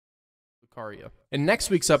Lucaria. In next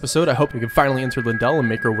week's episode, I hope we can finally enter Lindell and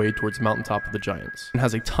make our way towards Mountaintop of the Giants. It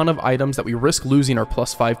has a ton of items that we risk losing our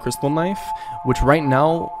 +5 crystal knife, which right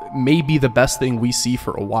now may be the best thing we see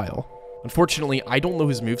for a while. Unfortunately, I don't know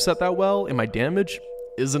his moveset that well, and my damage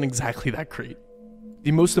isn't exactly that great.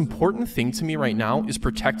 The most important thing to me right now is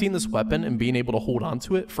protecting this weapon and being able to hold on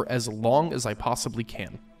to it for as long as I possibly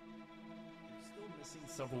can.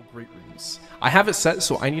 Several great runes. I have it set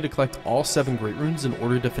so I need to collect all 7 great runes in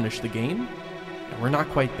order to finish the game, and we're not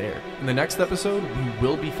quite there. In the next episode, we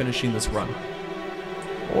will be finishing this run.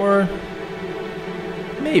 Or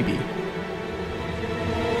maybe.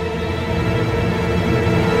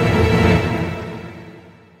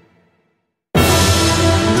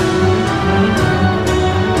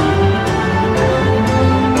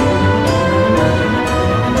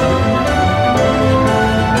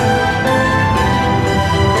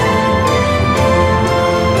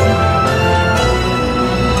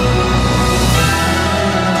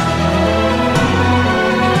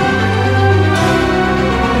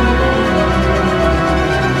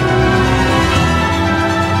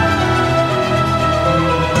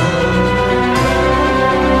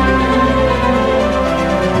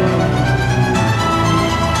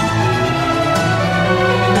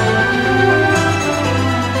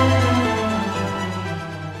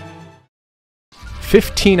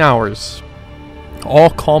 "15 hours, all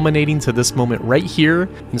culminating to this moment right here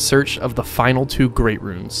in search of the final 2 great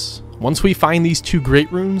runes. Once we find these 2 great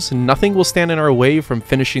runes, nothing will stand in our way from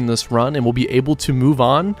finishing this run, and we'll be able to move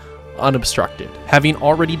on unobstructed. Having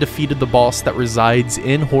already defeated the boss that resides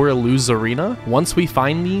in Horalu's arena, once we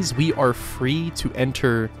find these, we are free to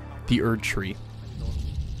enter the Erd Tree."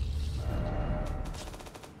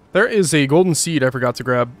 There is a golden seed I forgot to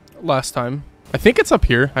grab last time. I think it's up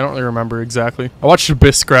here. I don't really remember exactly. I watched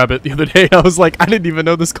Abyss grab it the other day. I was like, I didn't even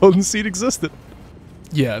know this golden seed existed.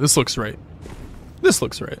 Yeah, this looks right. This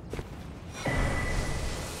looks right.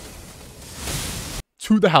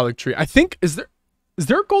 To the Halig Tree. I think, is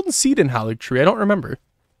there a golden seed in Halig Tree? I don't remember.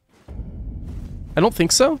 I don't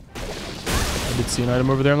think so. I did see an item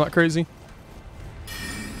over there. I'm not crazy.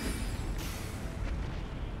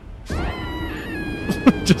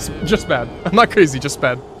 just bad. I'm not crazy, just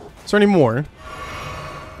bad. Is there any more?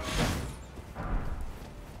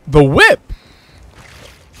 The whip!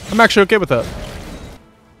 I'm actually okay with that.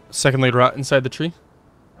 Second laid rot inside the tree.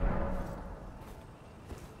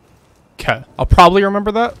 Okay. I'll probably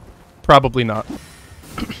remember that. Probably not.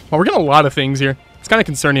 Well, we're getting a lot of things here. It's kind of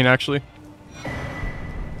concerning, actually.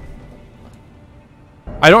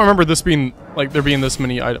 I don't remember this being, like, there being this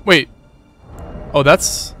many items. Wait. Oh,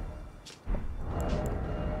 that's...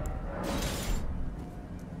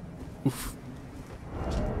 Oof.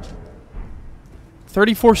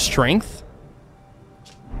 34 strength?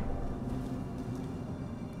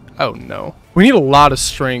 Oh no. We need a lot of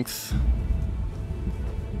strength.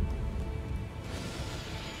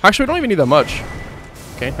 Actually, we don't even need that much.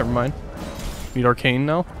 Okay, never mind. Need arcane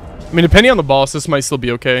now. I mean, depending on the boss, this might still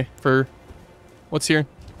be okay for... What's here?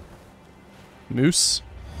 Moose?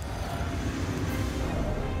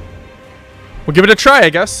 We'll give it a try, I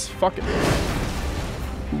guess. Fuck it.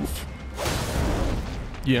 Oof.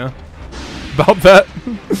 Yeah. About that.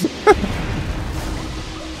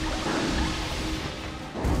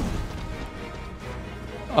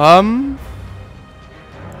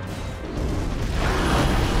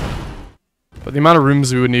 But the amount of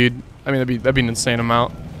rooms we would need, I mean, that'd be an insane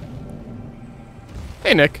amount.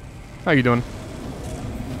 Hey, Nick. How you doing?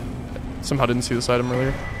 Somehow didn't see this item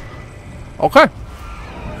earlier. Okay.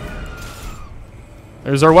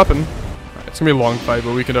 There's our weapon. Right, it's gonna be a long fight,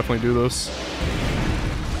 but we can definitely do this.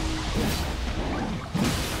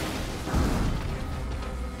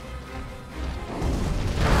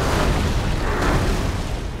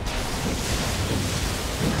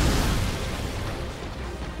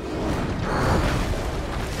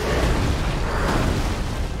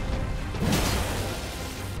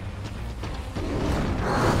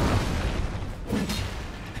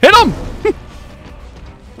 Hit him!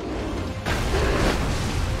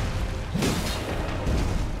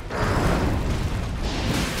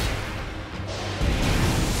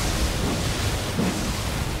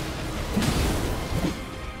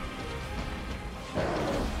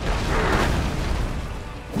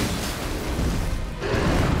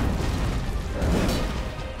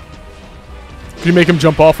 Can you make him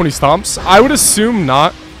jump off when he stomps? I would assume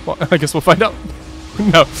not. Well, I guess we'll find out.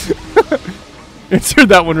 No. Answer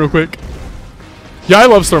that one real quick. Yeah, I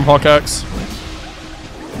love Stormhawk Axe.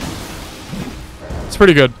 It's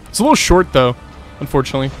pretty good. It's a little short, though,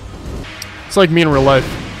 unfortunately. It's like me in real life.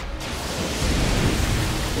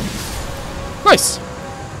 Nice.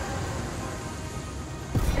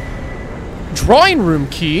 Drawing room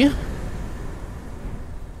key.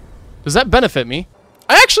 Does that benefit me?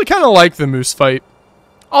 I actually kind of like the moose fight.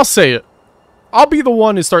 I'll say it. I'll be the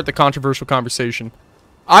one to start the controversial conversation.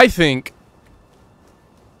 I think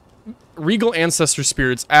Regal Ancestor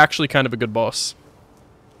Spirit's actually kind of a good boss.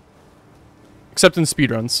 Except in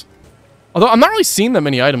speedruns. Although I'm not really seeing that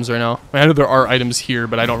many items right now. I know there are items here,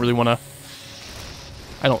 but I don't really want to...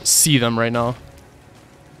 I don't see them right now.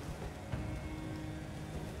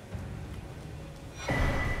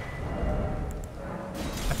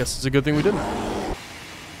 I guess it's a good thing we didn't.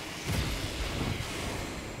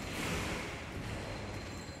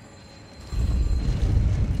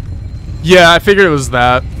 Yeah, I figured it was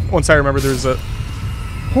that. Once I remember there's a...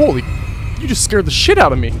 Holy... You just scared the shit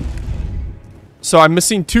out of me. So I'm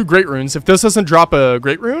missing 2 great runes. If this doesn't drop a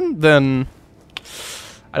great rune, then...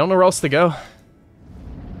 I don't know where else to go.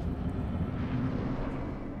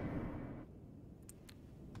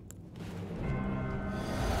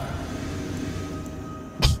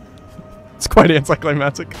 It's quite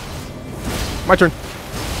anticlimactic. My turn.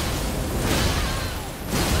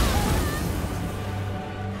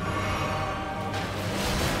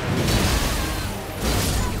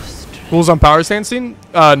 Rules on power stancing?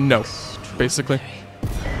 No. Basically.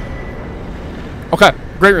 Okay,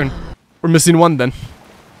 great rune. We're missing 1 then.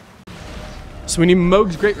 So we need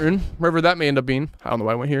Moog's great rune, wherever that may end up being. I don't know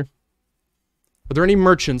why I went here. Are there any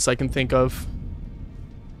merchants I can think of?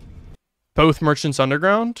 Both merchants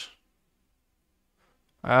underground?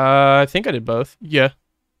 I think I did both. Yeah.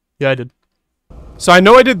 Yeah, I did. So I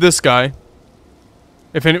know I did this guy.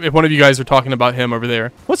 If one of you guys are talking about him over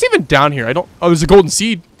there. What's even down here? I don't... Oh, there's a golden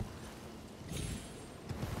seed.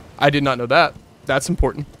 I did not know that. That's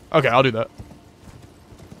important. Okay, I'll do that.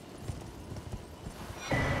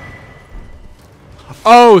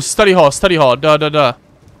 Oh, study hall, study hall. Duh, duh, duh.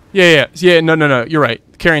 Yeah. No. You're right.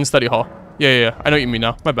 Carrying study hall. Yeah. I know what you mean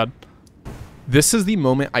now. My bad. This is the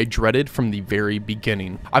moment I dreaded from the very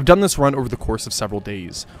beginning. I've done this run over the course of several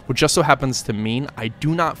days, which just so happens to mean I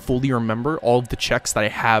do not fully remember all of the checks that I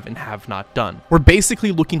have and have not done. We're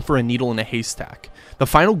basically looking for a needle in a haystack. The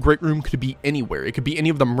final great room could be anywhere. It could be any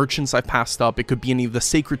of the merchants I've passed up. It could be any of the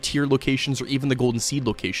sacred tier locations or even the golden seed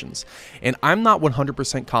locations. And I'm not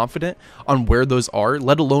 100% confident on where those are,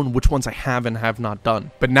 let alone which ones I have and have not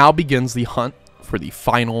done. But now begins the hunt for the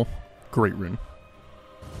final great rune.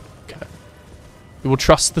 Okay. We will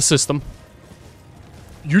trust the system.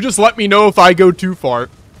 You just let me know if I go too far.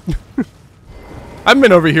 I haven't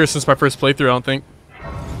been over here since my first playthrough, I don't think.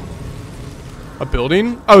 A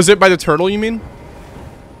building? Oh, is it by the turtle, you mean?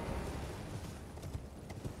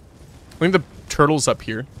 I think the turtle's up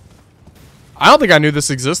here. I don't think I knew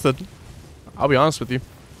this existed. I'll be honest with you.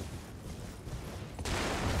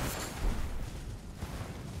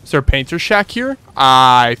 Is there a painter shack here?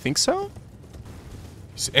 I think so.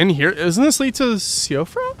 It's in here. Isn't this lead to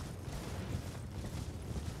Siofra?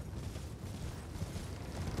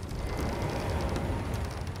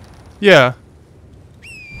 Yeah.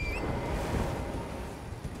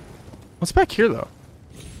 What's back here, though?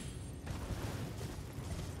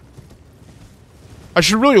 I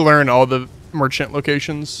should really learn all the merchant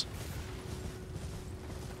locations.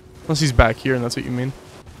 Unless he's back here, and that's what you mean.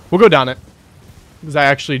 We'll go down it. Because I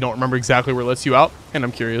actually don't remember exactly where it lets you out, and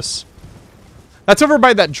I'm curious. That's over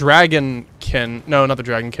by that dragonkin. No, not the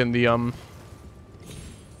dragonkin. The,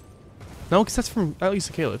 No, because that's from at least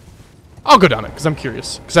a Caleb. I'll go down it, because I'm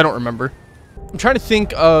curious. Because I don't remember. I'm trying to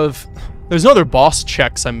think of... There's no other boss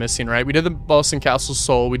checks I'm missing, right? We did the boss in Castle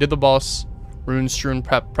Soul. We did the boss Rune-strewn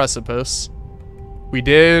Precipice. We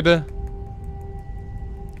did...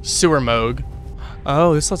 Sewer Moog.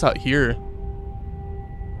 Oh, this lets out here.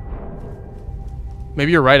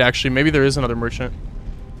 Maybe you're right, actually. Maybe there is another merchant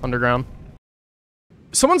underground.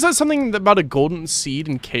 Someone said something about a golden seed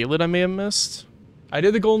in Caelid I may have missed. I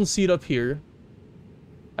did the golden seed up here.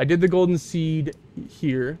 I did the golden seed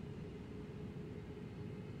here.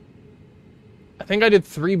 I think I did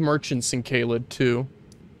 3 merchants in Caelid too.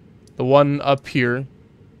 The one up here.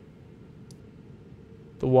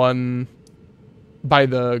 The one by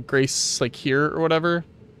the Grace, like here or whatever.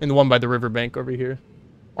 And the one by the riverbank over here.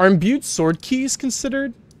 Are imbued sword keys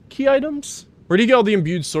considered key items? Where do you get all the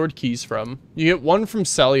imbued sword keys from? You get 1 from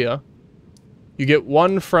Celia. You get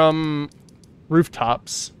 1 from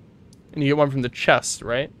Rooftops. And you get 1 from the chest,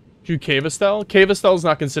 right? Do you Cavastel? Cavastel is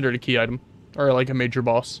not considered a key item. Or like a major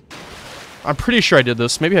boss. I'm pretty sure I did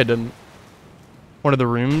this. Maybe I didn't. One of the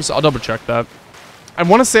rooms. I'll double check that. I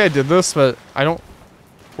want to say I did this, but I don't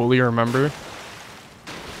fully remember.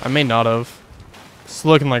 I may not have. It's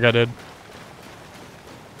looking like I did.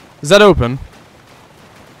 Is that open?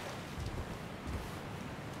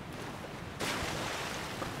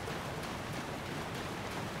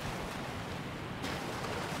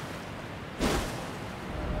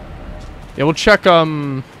 Yeah, we'll check,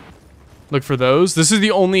 look for those. This is the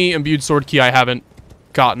only imbued sword key I haven't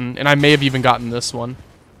gotten, and I may have even gotten this one.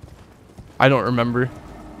 I don't remember.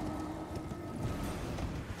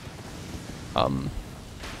 I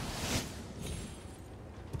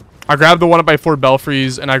grabbed the one up by Fort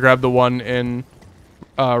Belfries, and I grabbed the one in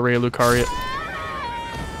Ray Lucariat.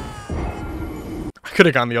 I could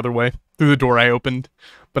have gone the other way through the door I opened,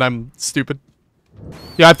 but I'm stupid.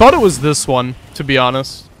 Yeah, I thought it was this one, to be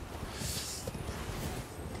honest.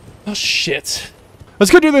 Oh shit.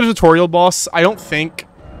 Let's go do the tutorial boss. I don't think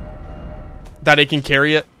that it can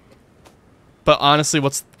carry it, but honestly,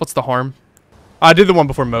 what's the harm? I did the one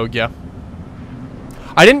before Moog, yeah.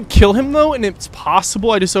 I didn't kill him though, and it's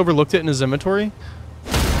possible I just overlooked it in his inventory.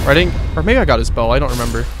 Or or maybe I got his bow. I don't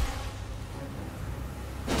remember.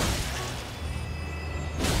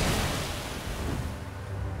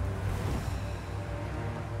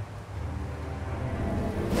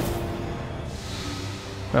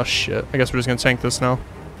 Oh shit. I guess we're just gonna tank this now.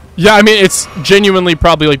 Yeah, I mean, it's genuinely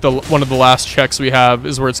probably like one of the last checks we have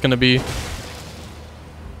is where it's gonna be.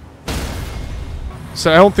 So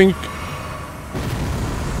I don't think...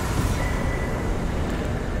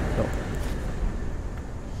 No.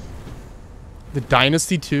 The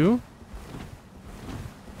Dynasty 2?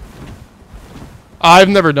 I've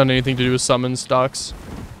never done anything to do with summon stocks.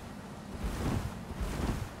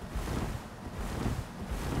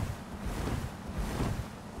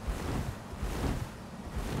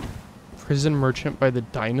 Prison Merchant by the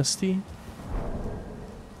Dynasty?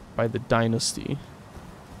 By the Dynasty.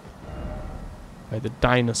 By the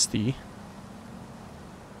Dynasty.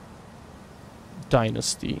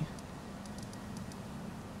 Dynasty.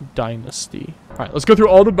 Dynasty. Alright, let's go through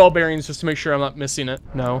all the bell bearings just to make sure I'm not missing it.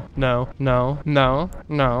 No, no, no, no,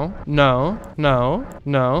 no, no, no,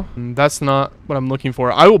 no. That's not what I'm looking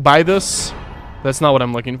for. I will buy this. That's not what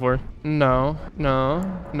I'm looking for. No, no,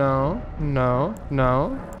 no, no,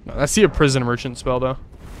 no. No, that's the Prison Merchant spell, though.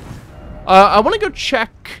 I want to go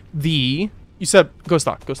check the... You said go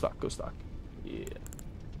stock, go stock, go stock. Yeah.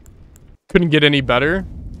 Couldn't get any better.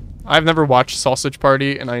 I've never watched Sausage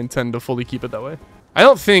Party, and I intend to fully keep it that way. I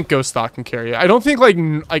don't think Ghost Stock can carry it. I don't think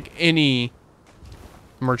like any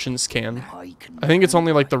merchants can. I think it's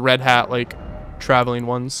only like the red hat, like traveling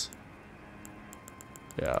ones.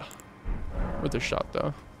 Yeah. With a shot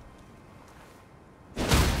though.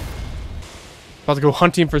 About to go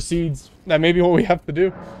hunting for seeds. That may be what we have to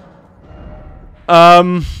do.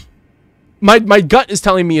 My gut is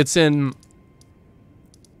telling me it's in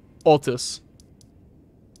Altus.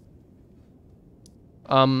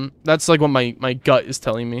 That's like what my gut is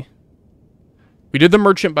telling me. We did the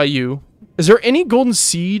merchant by you. Is there any golden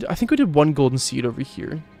seed? I think we did one golden seed over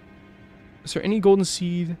here. Is there any golden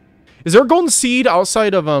seed? Is there a golden seed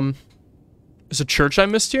outside of, is a church I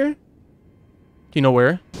missed here? Do you know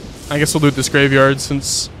where? I guess we'll loot this graveyard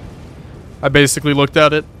since I basically looked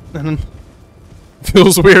at it and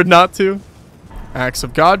feels weird not to. Axe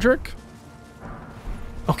of Godric.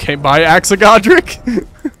 Okay, bye Axe of Godric.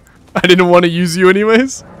 I didn't want to use you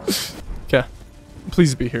anyways. Okay.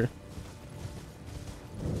 Please be here.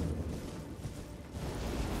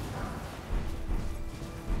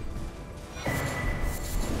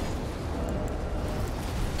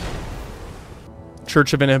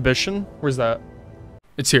 Church of Inhibition? Where's that?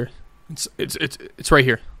 It's here. It's right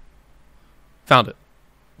here. Found it.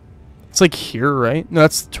 It's like here, right? No,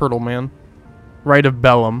 that's Turtle Man. Rite of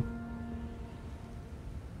Bellum.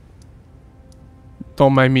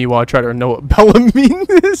 Don't mind me while I try to know what Bellum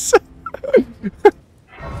means.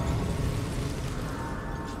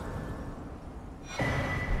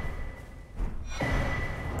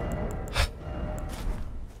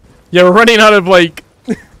 Yeah, we're running out of like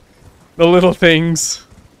the little things.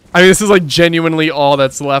 I mean, this is like genuinely all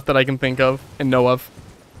that's left that I can think of and know of.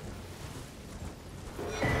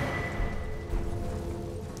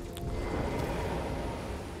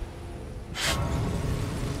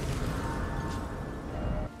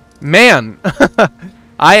 Man,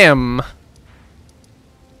 I am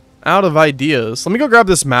out of ideas. Let me go grab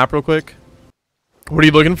this map real quick. What are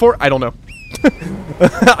you looking for? I don't know.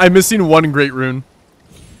 I'm missing one great rune.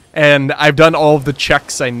 And I've done all of the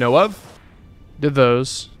checks I know of. Did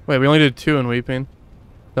those. Wait, we only did 2 in Weeping.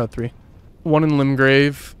 No, 3. 1 in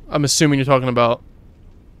Limgrave. I'm assuming you're talking about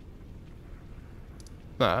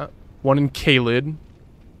that. 1 in Kalid.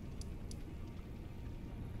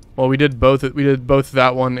 Well, we did both. We did both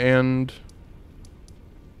that one and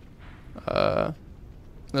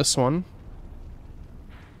this one.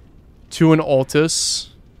 2 in Altus.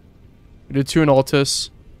 We did 2 in Altus.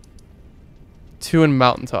 2 in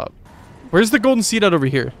Mountaintop. Where's the golden seed at over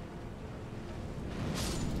here?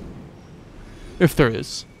 If there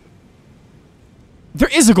is. There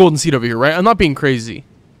is a golden seed over here, right? I'm not being crazy.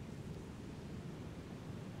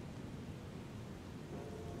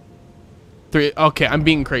 Okay, I'm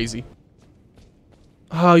being crazy.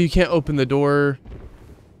 Oh, you can't open the door.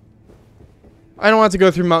 I don't want to go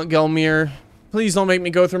through Mount Gelmir. Please don't make me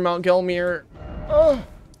go through Mount Gelmir. Oh.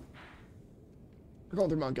 We're going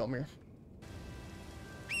through Mount Gelmir.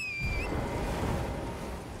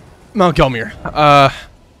 Mount Gelmir.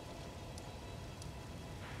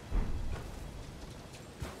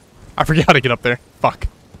 I forget how to get up there. Fuck.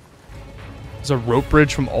 There's a rope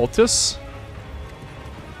bridge from Altus.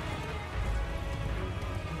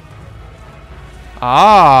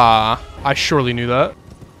 Ah, I surely knew that.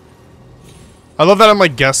 I love that I'm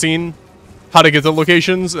like guessing how to get to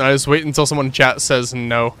locations, and I just wait until someone in chat says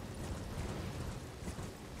no.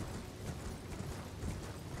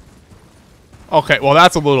 Okay, well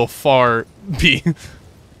that's a little far, B.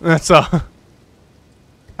 That's a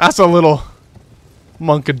little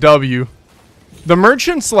monk of W. The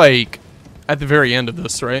merchant's like at the very end of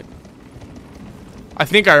this, right? I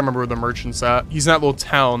think I remember where the merchant's at. He's in that little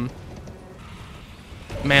town.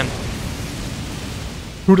 Man.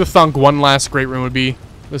 Who'd have thunk one last great rune would be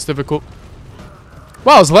this difficult?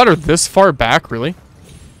 Wow, is the ladder this far back, really?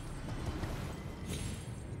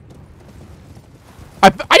 I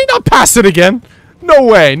did not pass it again! No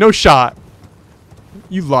way, no shot.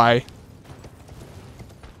 You lie.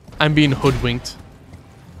 I'm being hoodwinked.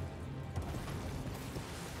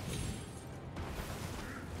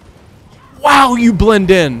 Wow, you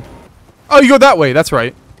blend in! Oh, you go that way, that's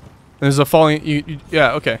right. There's a falling...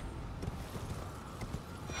 yeah, okay.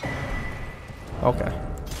 Okay.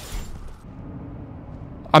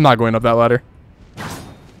 I'm not going up that ladder.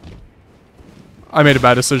 I made a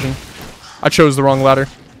bad decision. I chose the wrong ladder.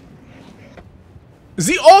 Is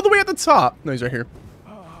he all the way at the top? No, he's right here.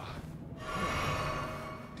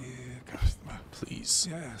 Dear customer. Please.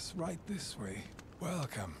 Yes, right this way.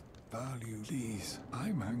 Welcome. Value, please.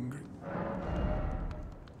 I'm hungry.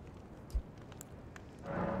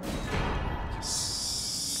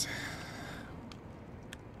 Yes.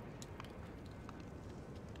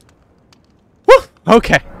 Woo!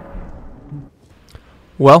 Okay.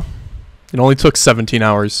 Well, it only took 17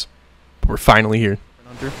 hours. But we're finally here.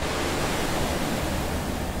 That's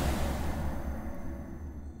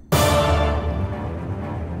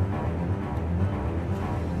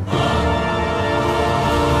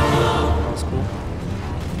cool.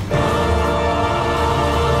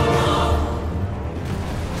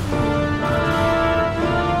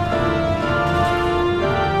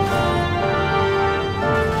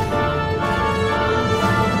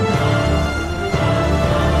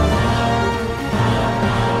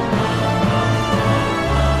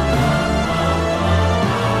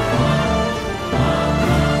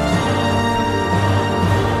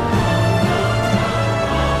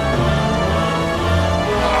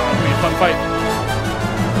 Fight.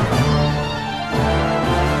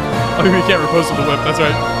 Oh, we can't repose with the whip, that's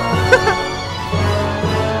right.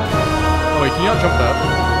 Oh wait, can you not jump that?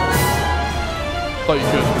 Thought you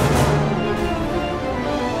could.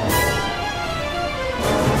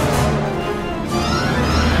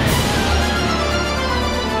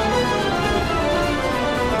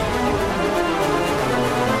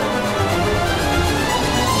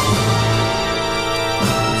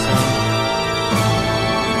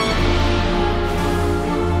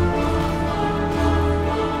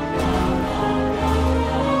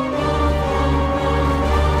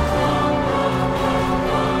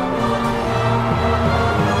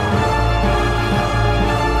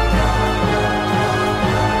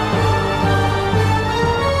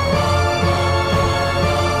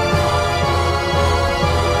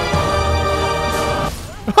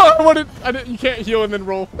 You can't heal and then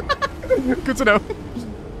roll. Good to know.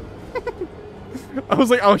 I was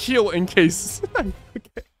like, I'll heal in case. Okay.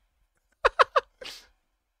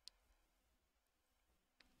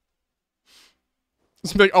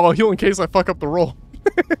 Just be like, oh, I'll heal in case I fuck up the roll.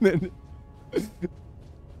 Then,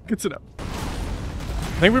 good to know. I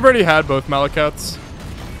think we've already had both Malakats.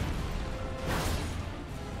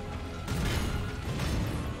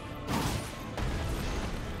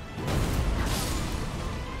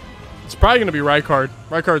 It's probably gonna be Rykard.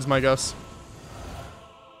 Rykard's my guess.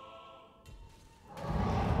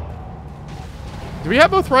 Do we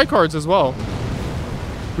have both Rykards as well?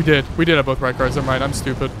 We did. We did have both Rykards. Never mind. I'm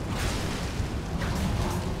stupid.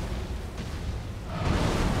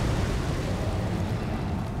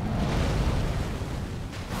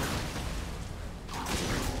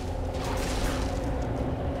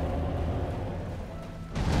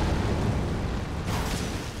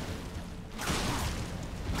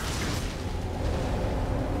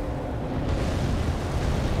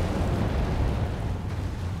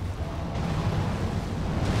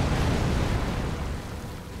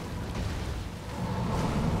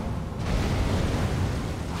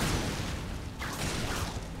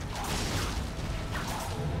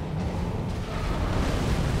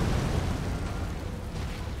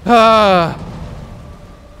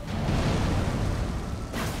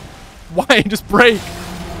 Why? Just break.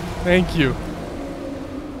 Thank you.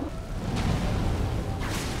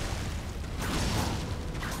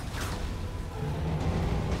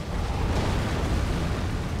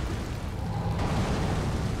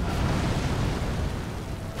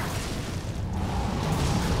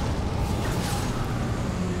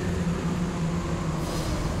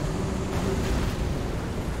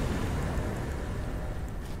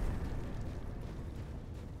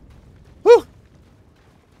 Woo!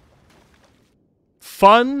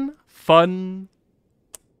 Fun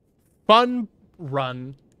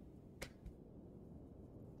run.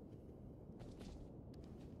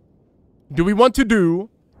 Do we want to do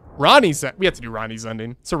Ronnie's? We have to do Ronnie's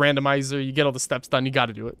ending. It's a randomizer. You get all the steps done. You got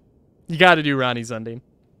to do it. You got to do Ronnie's ending.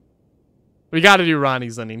 We got to do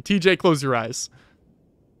Ronnie's ending. TJ, close your eyes.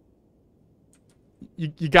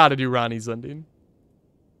 You got to do Ronnie's ending.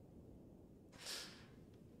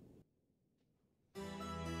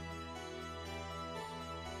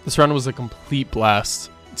 This run was a complete blast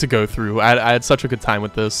to go through. I had such a good time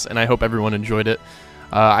with this, and I hope everyone enjoyed it.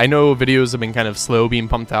 I know videos have been kind of slow being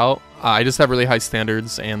pumped out. I just have really high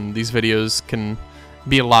standards, and these videos can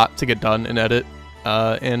be a lot to get done and edit,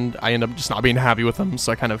 and I end up just not being happy with them,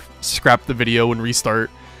 so I kind of scrap the video and restart.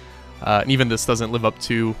 And even this doesn't live up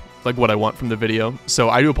to like what I want from the video, so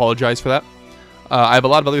I do apologize for that. I have a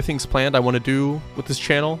lot of other things planned I want to do with this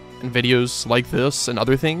channel, and videos like this and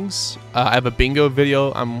other things. I have a bingo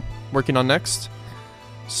video I'm working on next.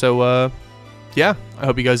 So, yeah, I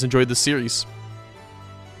hope you guys enjoyed this series.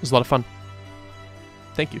 It was a lot of fun.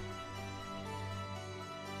 Thank you.